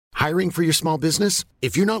Hiring for your small business?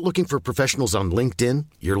 If you're not looking for professionals on LinkedIn,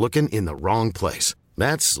 you're looking in the wrong place.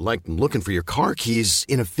 That's like looking for your car keys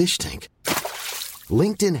in a fish tank.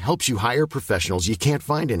 LinkedIn helps you hire professionals you can't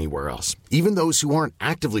find anywhere else, even those who aren't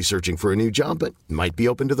actively searching for a new job but might be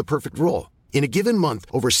open to the perfect role. In a given month,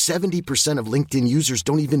 over 70% of LinkedIn users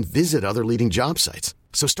don't even visit other leading job sites.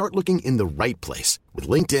 So start looking in the right place. With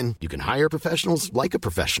LinkedIn, you can hire professionals like a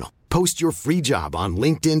professional. Post your free job on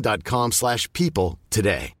linkedin.com/people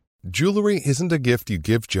today. Jewelry isn't a gift you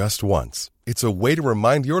give just once. It's a way to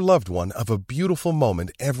remind your loved one of a beautiful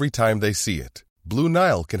moment every time they see it. Blue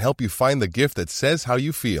Nile can help you find the gift that says how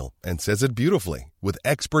you feel and says it beautifully, with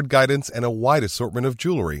expert guidance and a wide assortment of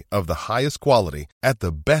jewelry of the highest quality at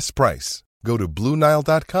the best price. Go to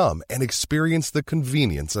BlueNile.com and experience the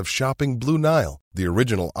convenience of shopping Blue Nile, the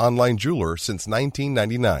original online jeweler since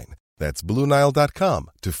 1999. That's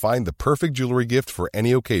BlueNile.com to find the perfect jewelry gift for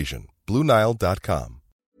any occasion. BlueNile.com.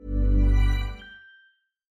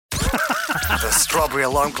 The Strawberry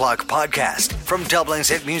Alarm Clock Podcast from Dublin's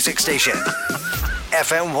hit music station,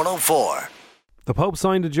 FM 104. The Pope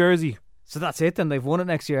signed a jersey. So that's it then, they've won it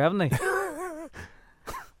next year, haven't they?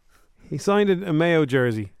 He signed a Mayo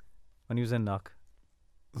jersey. When he was in Knock.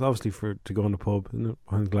 It's obviously to go in the pub, isn't it?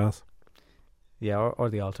 Behind the glass. Yeah, or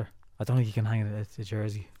the altar. I don't think you can hang a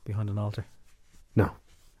jersey behind an altar. No.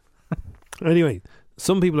 Anyway,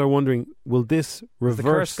 some people are wondering, will this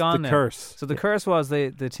reverse the curse? So the curse was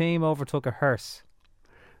the team overtook a hearse.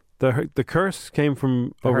 The curse came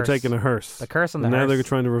from overtaking a hearse. The curse on the hearse. Now they're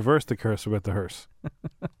trying to reverse the curse about the hearse.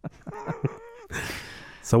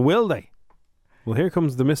 So will they? Well, here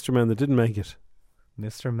comes the Mr. Man that didn't make it.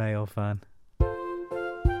 Mr. Mayo fan.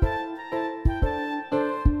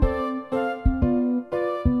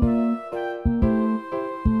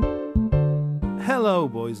 Hello,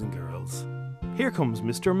 boys and girls. Here comes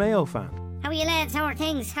Mr. Mayo fan. How are you lads? How are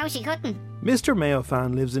things? How's she cutting? Mr. Mayo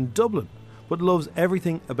fan lives in Dublin, but loves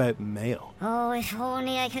everything about Mayo. Oh, if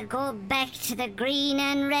only I could go back to the green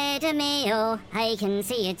and red of Mayo. I can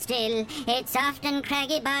see it still. It's soft and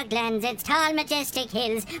craggy boglands, it's tall majestic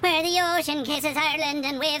hills, where the ocean kisses Ireland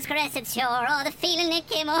and waves caress its shore. Oh, the feeling it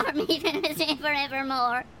came over me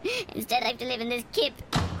forevermore. Instead I have to live in this kip.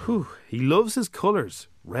 Whew, he loves his colours,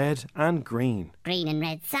 red and green. Green and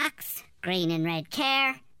red socks, green and red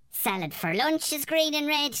care. Salad for lunch is green and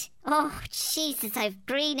red. Oh, Jesus, I've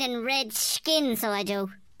green and red skin, so I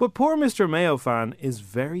do. But poor Mr. Mayo fan is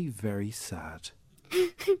very, very sad.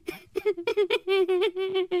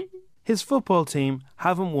 His football team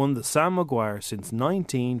haven't won the Sam Maguire since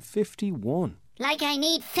 1951. Like I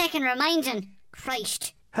need feckin' reminding.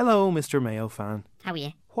 Christ. Hello, Mr. Mayo fan. How are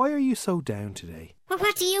you? Why are you so down today? Well,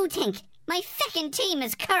 what do you think? My feckin' team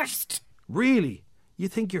is cursed. Really? You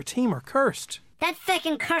think your team are cursed? That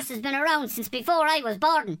feckin' curse has been around since before I was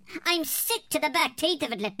born. I'm sick to the back teeth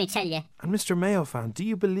of it, let me tell you. And Mr. Mayo fan, do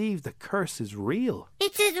you believe the curse is real?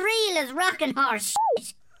 It's as real as rockin' horse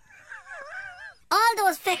shit. All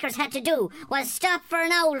those feckers had to do was stop for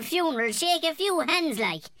an owl funeral, shake a few hands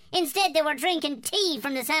like. Instead they were drinking tea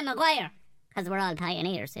from the Sam Maguire. Because we're all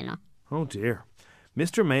pioneers, you know. Oh dear.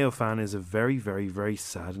 Mr. Mayo fan is a very, very, very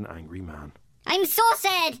sad and angry man. I'm so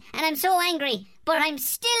sad and I'm so angry, but I'm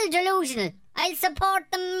still delusional. I'll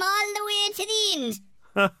support them all the way to the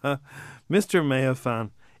end. Mr. Mayo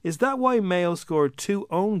fan, is that why Mayo scored 2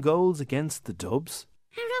 own goals against the Dubs?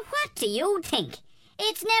 What do you think?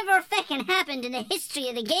 It's never feckin' happened in the history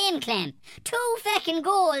of the game, Clem. 2 feckin'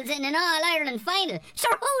 goals in an All-Ireland final.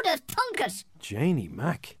 Sure, who'd have thunk it? Janie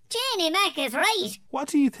Mack. Janie Mack is right. What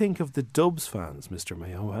do you think of the Dubs fans, Mr.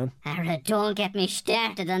 Mayo fan? Don't get me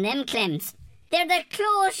started on them, Clems. They're the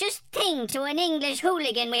closest thing to an English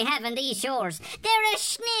hooligan we have on these shores. They're a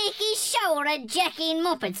snaky shower of jacking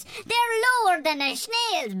muppets. They're lower than a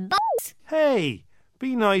snail's butts. Hey,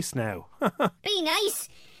 be nice now. Be nice?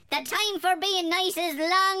 The time for being nice is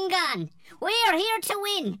long gone. We're here to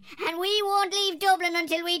win, and we won't leave Dublin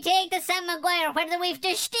until we take the Sam Maguire, whether we've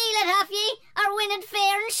to steal it off ye or win it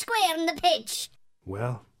fair and square in the pitch.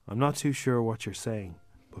 Well, I'm not too sure what you're saying,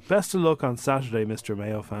 but best of luck on Saturday, Mr.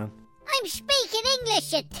 Mayo fan. I'm speaking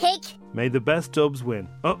English, you thick. May the best Dubs win.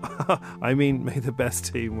 Oh, I mean, may the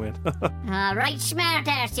best team win. All right, smart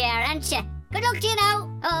arse you are, aren't you? Good luck to you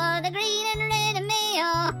now. Oh, the green and red of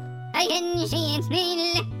Mayo. I can see it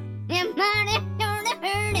smell.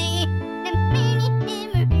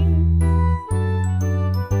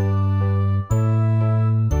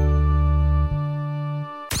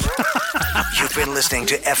 You've been listening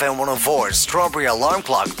to FM 104's Strawberry Alarm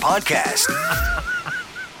Clock Podcast.